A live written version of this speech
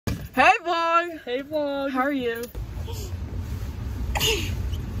Hey vlog! Hey vlog! How are you?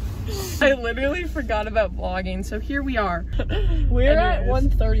 I literally forgot about vlogging, so here we are. We're at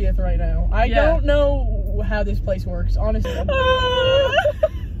 1:30th right now. I don't know how this place works, honestly.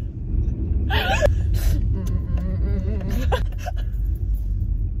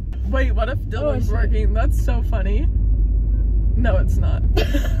 Wait, what if Dylan's working? That's so funny. No, it's not.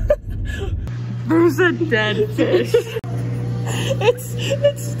 There's a dead fish.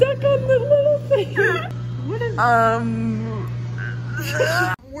 It's stuck on the little thing. What is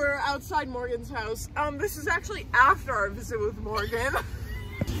we're outside Morgan's house. This is actually after our visit with Morgan.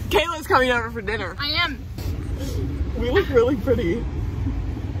 Kayla's coming over for dinner. I am. We look really pretty.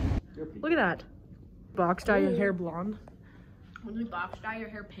 Look at that. Box dye your hair blonde. When we box dye your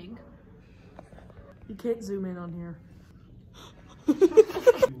hair pink. You can't zoom in on here.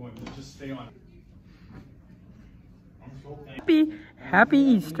 Just stay on. Happy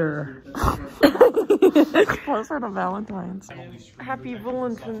Easter. Closer to Valentine's. Happy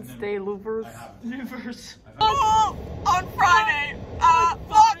Valentine's Day, louvers. Oh, on Friday,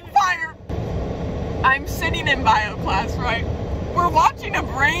 fire. I'm sitting in bio class, right? We're watching a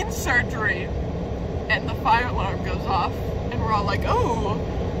brain surgery, and the fire alarm goes off, and we're all like, oh,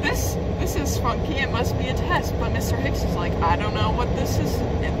 this is funky. It must be a test. But Mr. Hicks is like, I don't know what this is.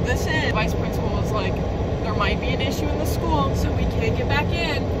 The vice principal was like, there might be an issue in the school, so we can't get back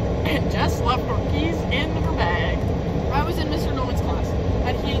in. And Jess left her keys in her bag. I was in Mr. Norman's class,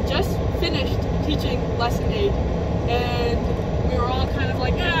 and he had just finished teaching lesson 8, and we were all kind of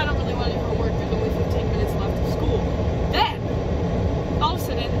like, I don't really want to do homework, there's only 15 minutes left of school. Then, all of a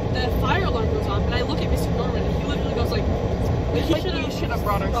sudden, the fire alarm goes off, and I look at Mr. Norman, and he literally goes like, We should have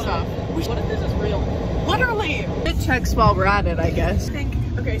brought our stuff. What if this is real? Literally! It checks while we're at it, I guess.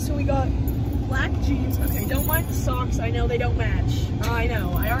 Okay, so we got black jeans. Okay, don't mind the socks. I know they don't match. I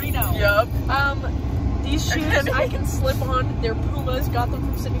know. I already know. Yep. These shoes I can slip on. They're Pumas. Got them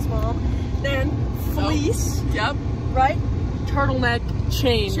from Sydney's mom. Then fleece. Yep. Right? Turtleneck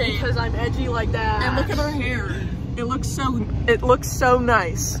chain. Because I'm edgy like that. And look at her hair. It looks so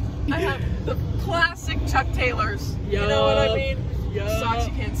nice. I have the classic Chuck Taylors. You know what I mean? Socks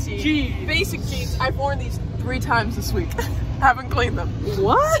you can't see. Jeans. Basic jeans. I've worn these 3 times this week. Haven't cleaned them.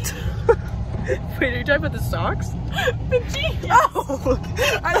 What? Wait, are you talking about the socks? The jeans. Oh,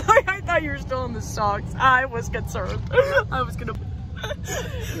 I thought you were still in the socks. I was concerned. I was gonna.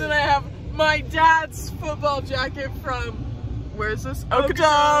 Then I have my dad's football jacket from, where's this?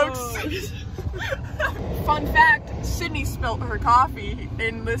 Okotoks. Fun fact, Sydney spilt her coffee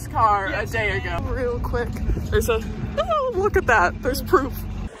in this car a day ago. Real quick, there's oh, look at that, there's proof.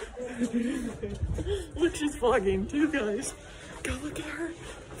 Look, she's vlogging too, guys. Go look at her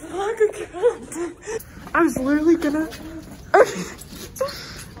vlog account. I was literally gonna...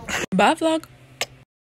 Bye, vlog.